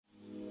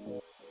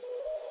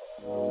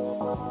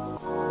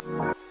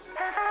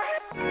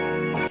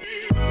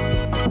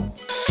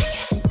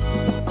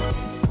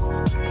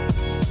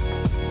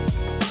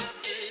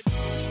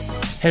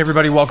Hey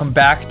everybody, welcome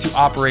back to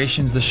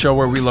Operations, the show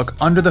where we look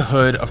under the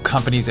hood of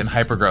companies in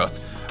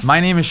hypergrowth. My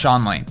name is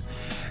Sean Lane.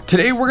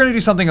 Today we're going to do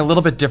something a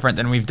little bit different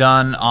than we've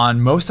done on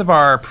most of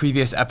our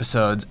previous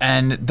episodes,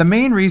 and the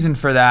main reason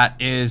for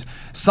that is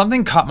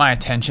something caught my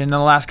attention in the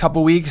last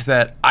couple weeks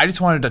that I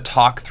just wanted to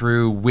talk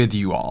through with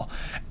you all.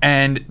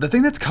 And the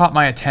thing that's caught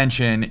my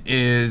attention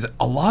is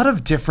a lot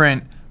of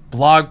different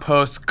blog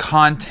posts,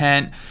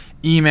 content,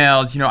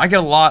 emails. I get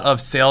a lot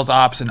of sales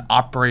ops and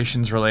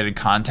operations related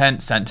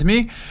content sent to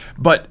me,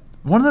 but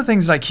one of the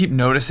things that I keep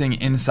noticing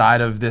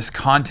inside of this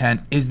content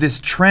is this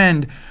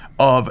trend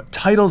of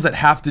titles that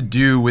have to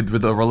do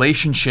with the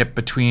relationship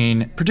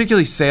between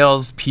particularly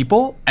sales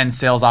people and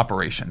sales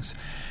operations.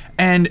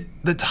 And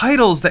the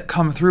titles that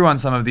come through on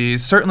some of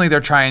these, certainly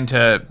they're trying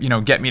to,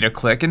 get me to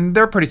click, and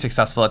they're pretty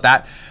successful at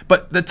that.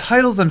 But the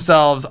titles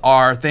themselves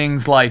are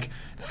things like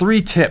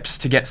 3 tips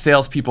to get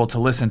salespeople to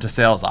listen to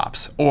sales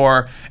ops,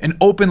 or an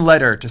open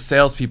letter to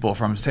salespeople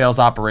from sales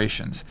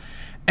operations.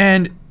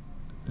 And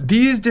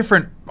these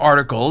different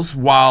articles,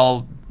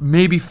 while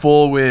maybe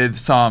full with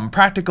some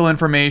practical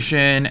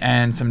information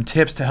and some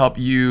tips to help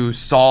you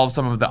solve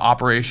some of the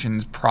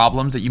operations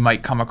problems that you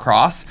might come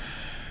across,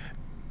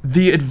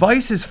 the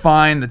advice is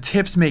fine, the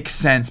tips make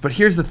sense, but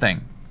here's the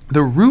thing.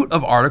 The root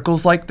of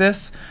articles like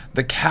this,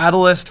 the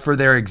catalyst for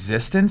their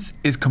existence,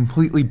 is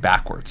completely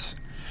backwards.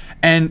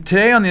 And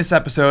today on this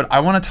episode,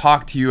 I want to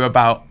talk to you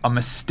about a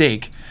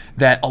mistake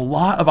that a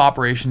lot of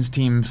operations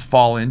teams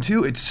fall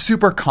into. It's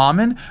super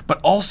common,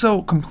 but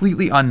also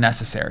completely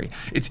unnecessary.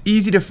 It's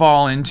easy to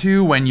fall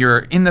into when you're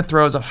in the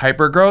throes of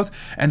hypergrowth.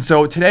 And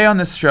so today on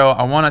this show,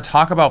 I want to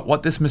talk about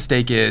what this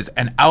mistake is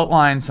and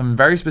outline some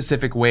very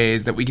specific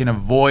ways that we can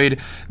avoid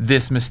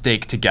this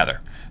mistake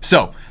together.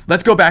 So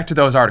let's go back to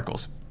those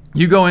articles.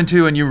 You go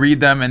into and you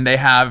read them and they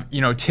have,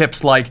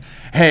 tips like,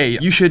 hey,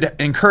 you should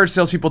encourage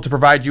salespeople to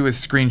provide you with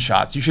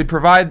screenshots. You should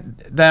provide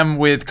them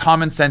with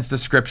common sense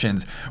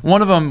descriptions.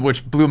 One of them,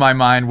 which blew my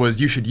mind,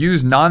 was you should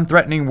use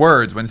non-threatening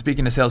words when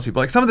speaking to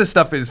salespeople. Like, some of this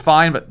stuff is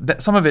fine,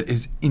 but some of it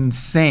is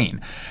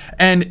insane.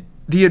 And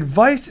the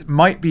advice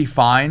might be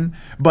fine,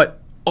 but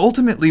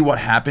ultimately what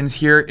happens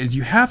here is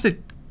you have to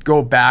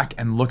go back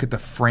and look at the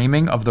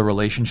framing of the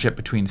relationship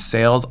between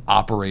sales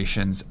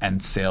operations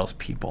and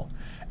salespeople.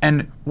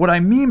 And what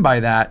I mean by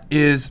that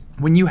is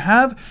when you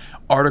have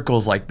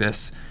articles like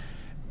this,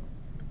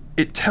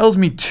 it tells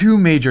me 2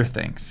 major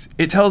things.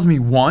 It tells me,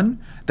 1,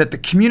 that the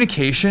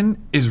communication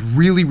is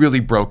really, really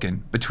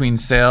broken between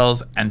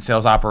sales and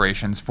sales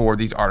operations for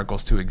these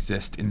articles to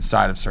exist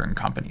inside of certain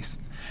companies.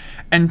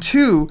 And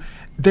 2,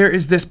 there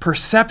is this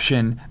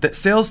perception that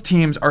sales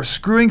teams are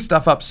screwing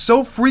stuff up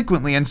so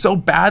frequently and so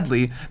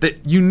badly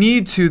that you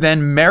need to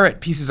then merit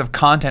pieces of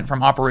content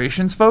from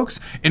operations folks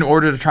in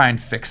order to try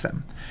and fix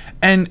them.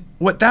 And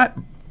what that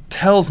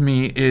tells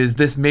me is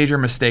this major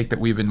mistake that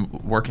we've been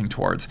working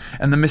towards.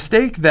 And the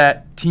mistake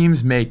that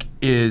teams make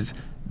is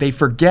they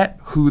forget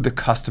who the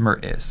customer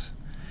is.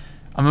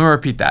 I'm going to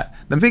repeat that.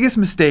 The biggest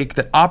mistake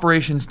that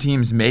operations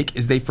teams make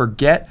is they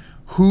forget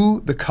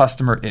who the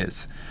customer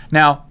is.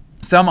 Now,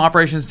 some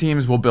operations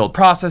teams will build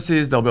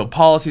processes, they'll build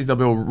policies, they'll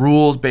build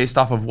rules based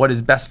off of what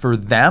is best for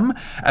them,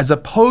 as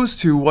opposed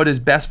to what is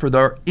best for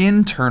their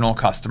internal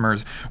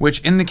customers,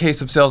 which in the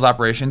case of sales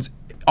operations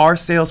are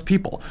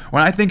salespeople.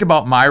 When I think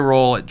about my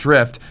role at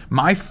Drift,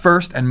 my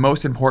first and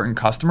most important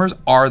customers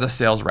are the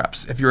sales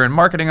reps. If you're in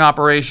marketing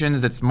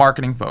operations, it's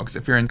marketing folks.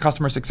 If you're in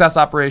customer success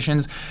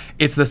operations,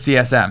 it's the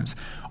CSMs.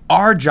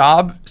 Our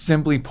job,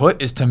 simply put,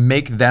 is to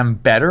make them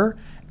better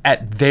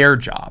at their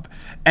job.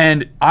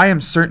 And I am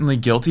certainly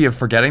guilty of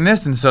forgetting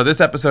this, and so this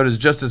episode is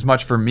just as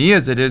much for me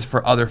as it is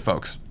for other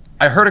folks.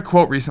 I heard a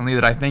quote recently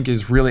that I think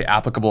is really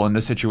applicable in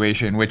this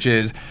situation, which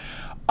is,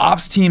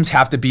 ops teams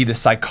have to be the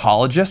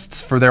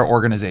psychologists for their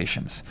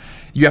organizations.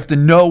 You have to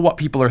know what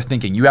people are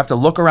thinking. You have to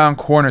look around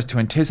corners to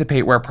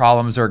anticipate where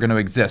problems are going to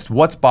exist,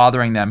 what's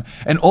bothering them,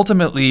 and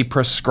ultimately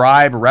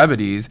prescribe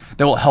remedies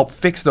that will help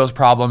fix those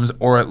problems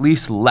or at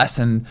least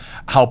lessen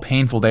how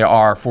painful they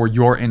are for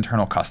your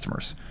internal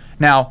customers.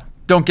 Now,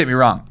 don't get me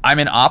wrong. I'm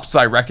in ops, so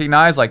I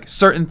recognize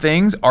certain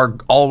things are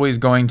always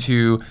going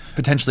to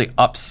potentially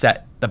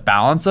upset the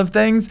balance of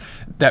things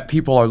that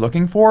people are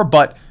looking for,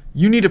 but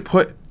you need to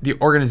put the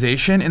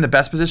organization in the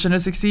best position to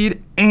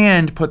succeed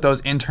and put those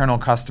internal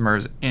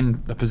customers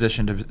in the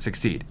position to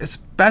succeed.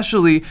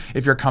 Especially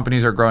if your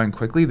companies are growing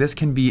quickly, this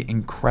can be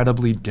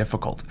incredibly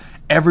difficult.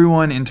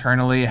 Everyone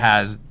internally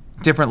has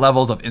different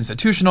levels of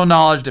institutional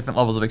knowledge, different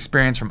levels of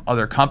experience from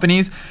other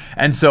companies.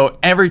 And so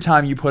every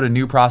time you put a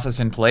new process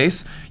in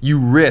place, you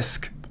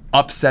risk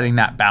upsetting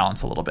that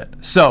balance a little bit.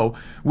 So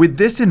with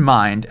this in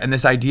mind, and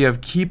this idea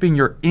of keeping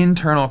your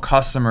internal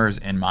customers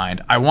in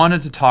mind, I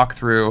wanted to talk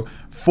through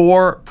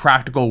 4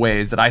 practical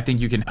ways that I think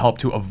you can help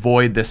to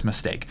avoid this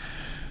mistake.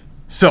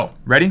 So,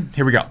 ready?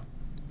 Here we go.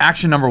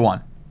 Action number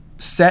 1,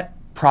 set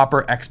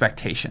proper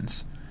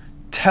expectations.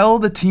 tell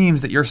the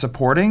teams that you're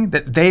supporting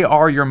that they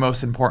are your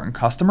most important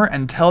customer,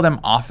 and tell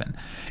them often.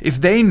 If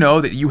they know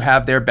that you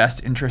have their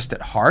best interest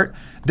at heart,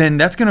 then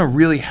that's going to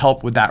really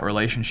help with that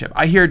relationship.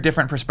 I hear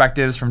different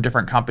perspectives from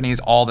different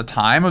companies all the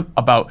time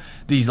about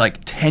these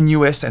like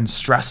tenuous and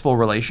stressful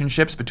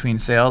relationships between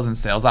sales and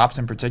sales ops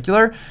in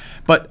particular.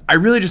 But I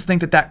really just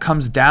think that that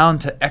comes down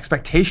to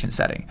expectation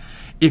setting.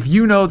 If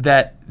you know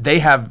that they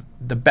have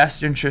the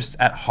best interests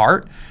at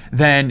heart,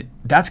 then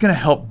that's going to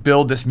help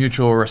build this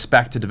mutual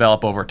respect to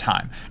develop over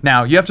time.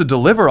 Now, you have to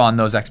deliver on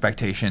those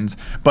expectations,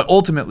 but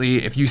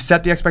ultimately, if you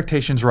set the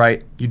expectations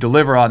right, you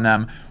deliver on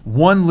them,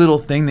 one little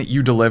thing that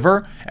you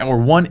deliver or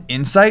one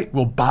insight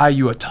will buy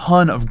you a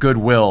ton of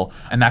goodwill,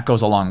 and that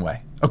goes a long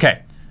way.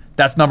 Okay,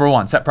 that's number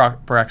one, set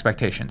proper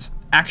expectations.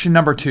 Action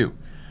number two,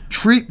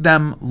 treat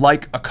them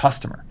like a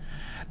customer.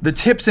 The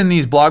tips in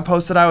these blog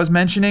posts that I was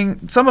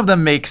mentioning, some of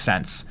them make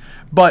sense,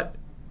 but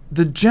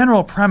the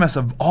general premise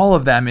of all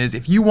of them is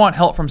if you want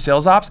help from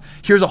sales ops,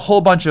 here's a whole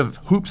bunch of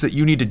hoops that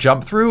you need to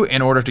jump through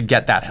in order to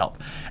get that help.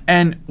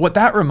 And what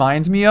that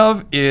reminds me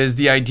of is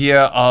the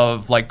idea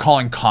of like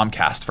calling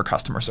Comcast for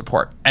customer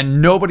support.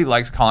 And nobody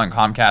likes calling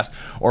Comcast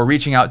or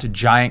reaching out to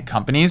giant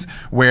companies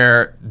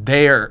where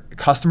their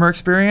customer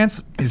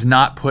experience is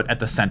not put at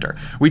the center.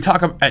 We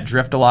talk at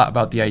Drift a lot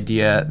about the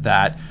idea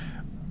that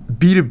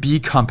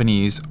B2B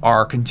companies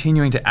are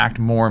continuing to act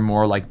more and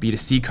more like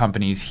B2C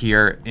companies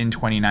here in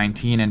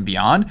 2019 and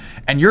beyond.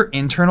 And your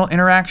internal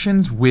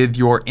interactions with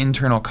your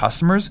internal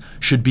customers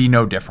should be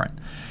no different.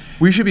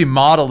 We should be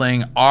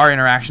modeling our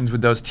interactions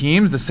with those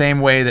teams the same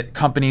way that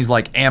companies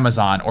like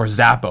Amazon or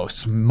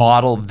Zappos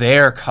model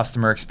their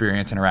customer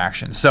experience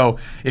interactions. So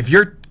if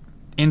your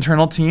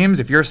internal teams,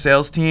 if your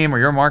sales team or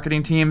your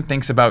marketing team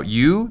thinks about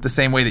you the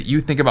same way that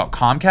you think about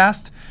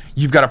Comcast,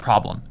 you've got a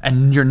problem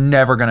and you're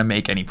never going to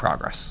make any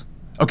progress.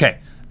 Okay,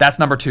 that's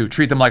number two,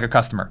 treat them like a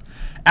customer.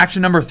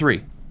 Action number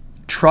three,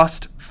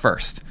 trust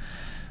first.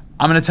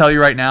 I'm going to tell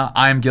you right now,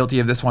 I am guilty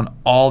of this one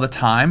all the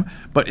time,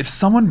 but if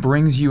someone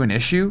brings you an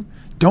issue,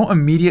 don't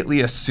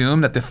immediately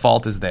assume that the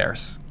fault is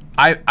theirs.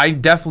 I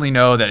definitely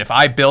know that if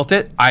I built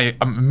it, I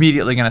am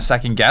immediately going to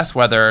second guess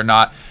whether or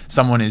not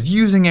someone is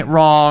using it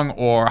wrong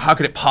or how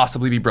could it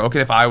possibly be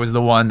broken if I was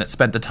the one that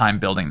spent the time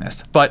building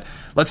this. But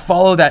let's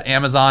follow that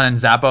Amazon and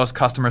Zappos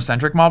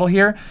customer-centric model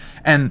here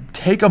and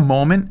take a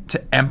moment to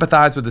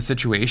empathize with the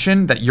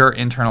situation that your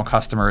internal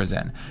customer is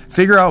in.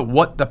 Figure out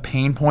what the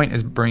pain point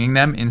is bringing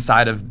them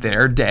inside of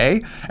their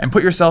day and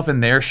put yourself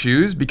in their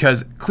shoes,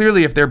 because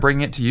clearly if they're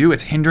bringing it to you,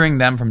 it's hindering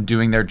them from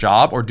doing their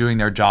job or doing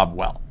their job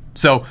well.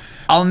 So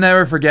I'll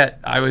never forget,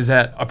 I was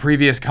at a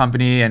previous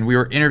company and we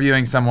were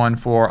interviewing someone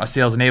for a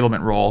sales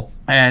enablement role.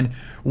 And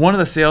one of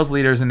the sales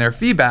leaders in their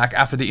feedback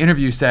after the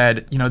interview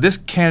said, this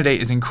candidate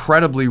is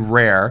incredibly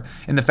rare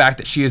in the fact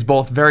that she is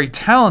both very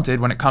talented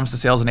when it comes to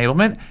sales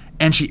enablement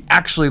and she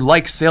actually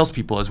likes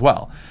salespeople as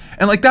well.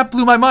 And like that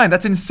blew my mind.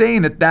 That's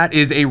insane that that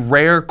is a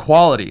rare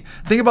quality.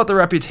 Think about the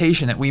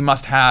reputation that we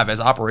must have as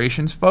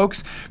operations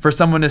folks for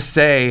someone to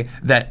say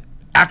that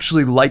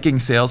actually liking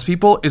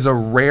salespeople is a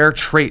rare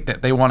trait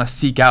that they want to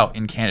seek out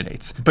in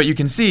candidates. But you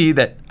can see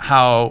that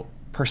how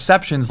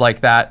perceptions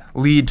like that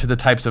lead to the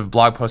types of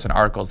blog posts and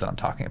articles that I'm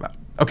talking about.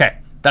 Okay,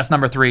 that's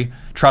number three,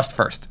 trust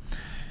first.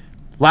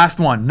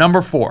 Last one,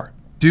 number four,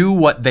 do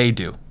what they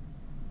do.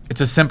 It's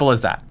as simple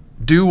as that.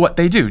 Do what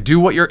they do. Do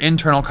what your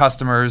internal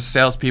customers,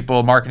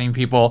 salespeople, marketing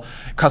people,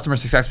 customer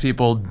success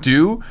people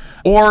do,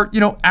 or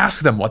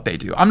ask them what they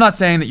do. I'm not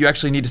saying that you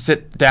actually need to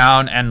sit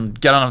down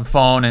and get on the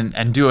phone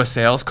and do a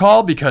sales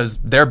call, because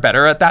they're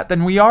better at that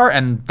than we are,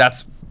 and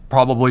that's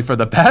probably for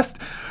the best.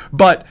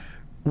 But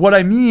what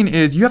I mean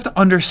is you have to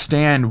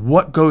understand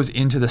what goes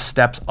into the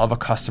steps of a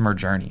customer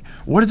journey.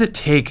 What does it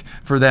take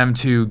for them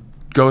to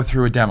go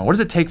through a demo? What does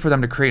it take for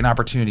them to create an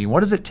opportunity? What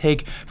does it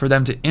take for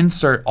them to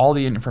insert all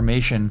the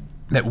information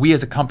that we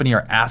as a company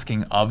are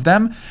asking of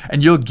them?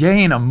 And you'll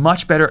gain a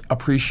much better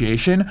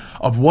appreciation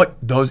of what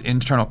those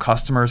internal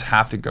customers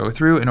have to go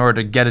through in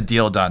order to get a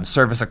deal done,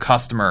 service a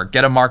customer,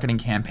 get a marketing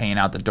campaign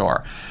out the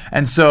door.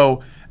 And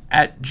so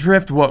at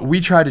Drift, what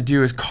we try to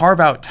do is carve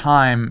out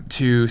time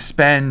to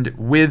spend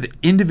with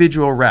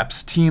individual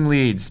reps, team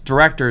leads,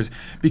 directors,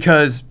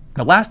 because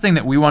the last thing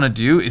that we want to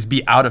do is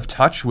be out of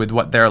touch with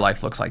what their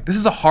life looks like. This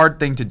is a hard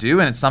thing to do,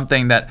 and it's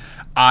something that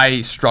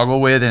I struggle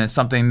with, and it's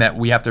something that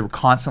we have to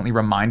constantly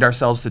remind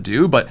ourselves to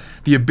do. But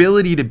the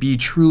ability to be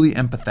truly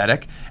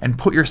empathetic and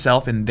put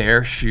yourself in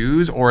their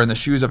shoes or in the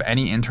shoes of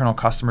any internal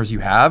customers you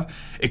have,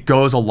 it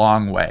goes a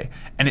long way.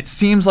 And it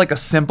seems like a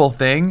simple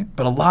thing,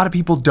 but a lot of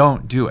people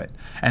don't do it.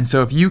 And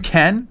so if you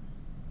can,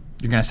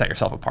 you're going to set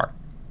yourself apart.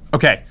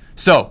 Okay,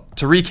 so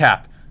to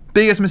recap,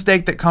 biggest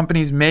mistake that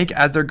companies make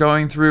as they're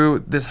going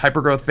through this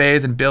hypergrowth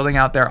phase and building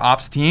out their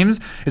ops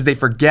teams is they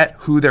forget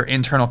who their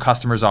internal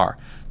customers are.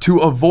 To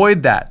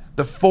avoid that,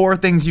 the 4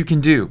 things you can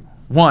do: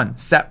 1,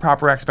 set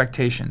proper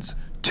expectations;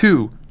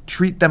 2,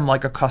 treat them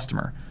like a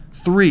customer;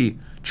 3,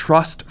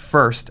 trust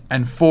first;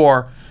 and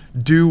 4,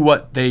 do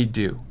what they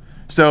do.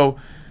 So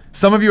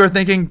some of you are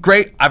thinking,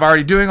 great, I'm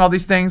already doing all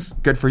these things.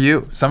 Good for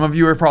you. Some of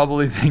you are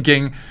probably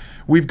thinking,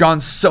 we've gone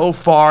so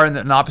far in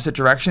an opposite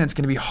direction, it's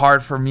going to be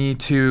hard for me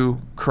to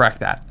correct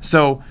that.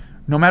 So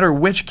no matter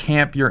which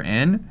camp you're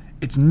in,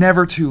 it's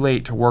never too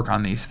late to work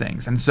on these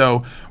things. And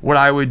so what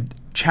I would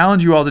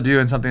challenge you all to do,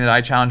 and something that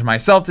I challenge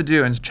myself to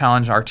do and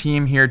challenge our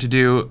team here to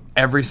do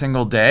every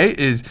single day,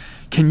 is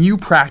can you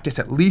practice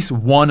at least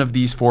one of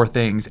these 4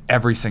 things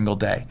every single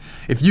day?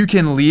 If you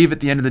can leave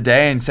at the end of the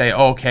day and say,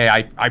 oh, okay,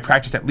 I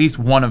practiced at least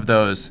one of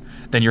those,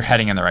 then you're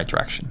heading in the right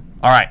direction.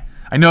 All right.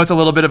 I know it's a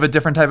little bit of a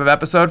different type of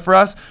episode for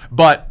us,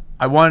 but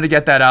I wanted to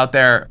get that out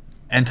there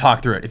and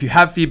talk through it. If you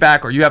have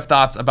feedback or you have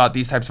thoughts about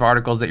these types of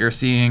articles that you're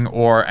seeing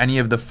or any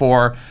of the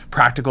 4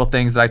 practical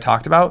things that I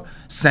talked about,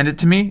 send it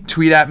to me,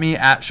 tweet at me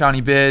at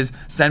ShawnEeBiz,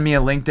 send me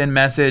a LinkedIn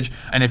message.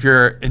 And if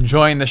you're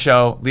enjoying the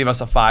show, leave us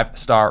a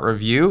 5-star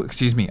review, a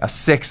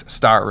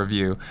 6-star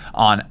review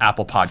on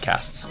Apple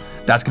Podcasts.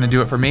 That's going to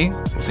do it for me.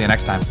 We'll see you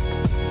next time.